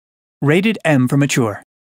Rated M for mature.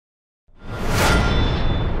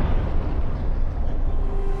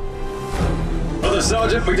 Brother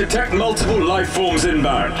Sergeant, we detect multiple life forms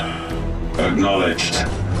inbound. Acknowledged.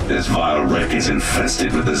 This vile wreck is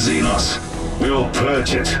infested with the Xenos. We will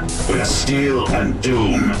purge it with steel and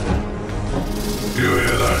doom. You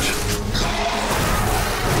hear that?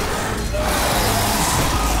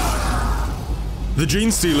 The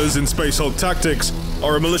Genestealers in Space Hulk Tactics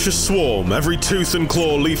are a malicious swarm, every tooth and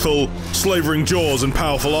claw lethal, slavering jaws and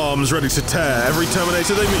powerful arms ready to tear every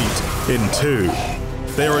Terminator they meet in two.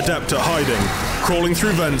 They are adept at hiding, crawling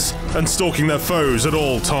through vents, and stalking their foes at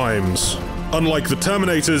all times. Unlike the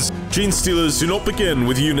Terminators, Genestealers do not begin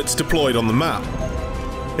with units deployed on the map.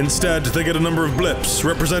 Instead, they get a number of blips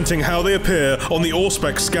representing how they appear on the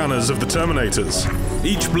Auspex scanners of the Terminators.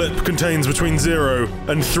 Each blip contains between 0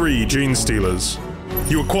 and 3 Genestealers.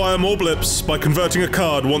 You acquire more blips by converting a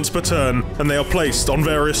card once per turn, and they are placed on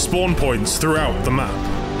various spawn points throughout the map.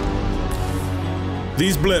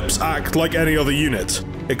 These blips act like any other unit,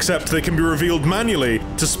 except they can be revealed manually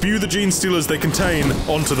to spew the Genestealers they contain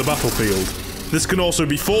onto the battlefield. This can also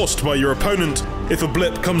be forced by your opponent if a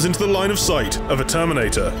blip comes into the line of sight of a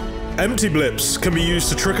Terminator. Empty blips can be used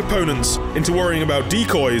to trick opponents into worrying about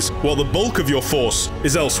decoys while the bulk of your force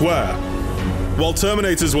is elsewhere. While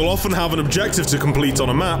Terminators will often have an objective to complete on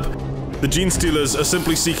a map, the Genestealers are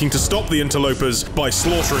simply seeking to stop the interlopers by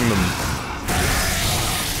slaughtering them.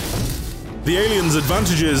 The aliens'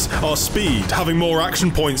 advantages are speed, having more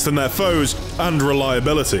action points than their foes, and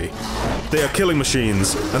reliability. They are killing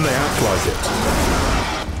machines, and they act like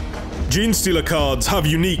it. Genestealer cards have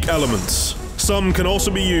unique elements. Some can also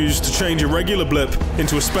be used to change a regular blip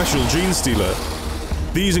into a special Genestealer.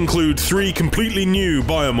 These include 3 completely new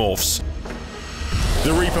biomorphs: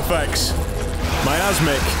 the Reaper-Fex,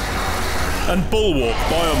 Miasmic, and Bulwark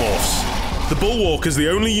biomorphs. The Bulwark is the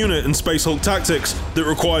only unit in Space Hulk Tactics that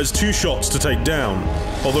requires 2 shots to take down.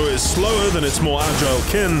 Although it is slower than its more agile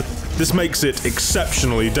kin, this makes it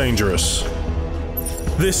exceptionally dangerous.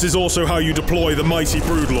 This is also how you deploy the mighty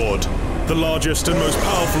Broodlord, the largest and most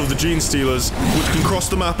powerful of the Genestealers, which can cross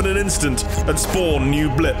the map in an instant and spawn new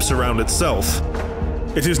blips around itself.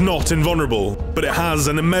 It is not invulnerable, but it has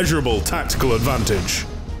an immeasurable tactical advantage.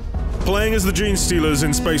 Playing as the Genestealers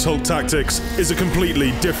in Space Hulk Tactics is a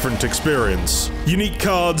completely different experience. Unique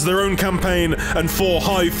cards, their own campaign, and 4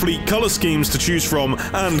 high fleet color schemes to choose from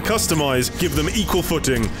and customize give them equal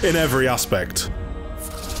footing in every aspect.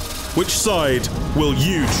 Which side will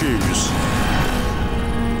you choose?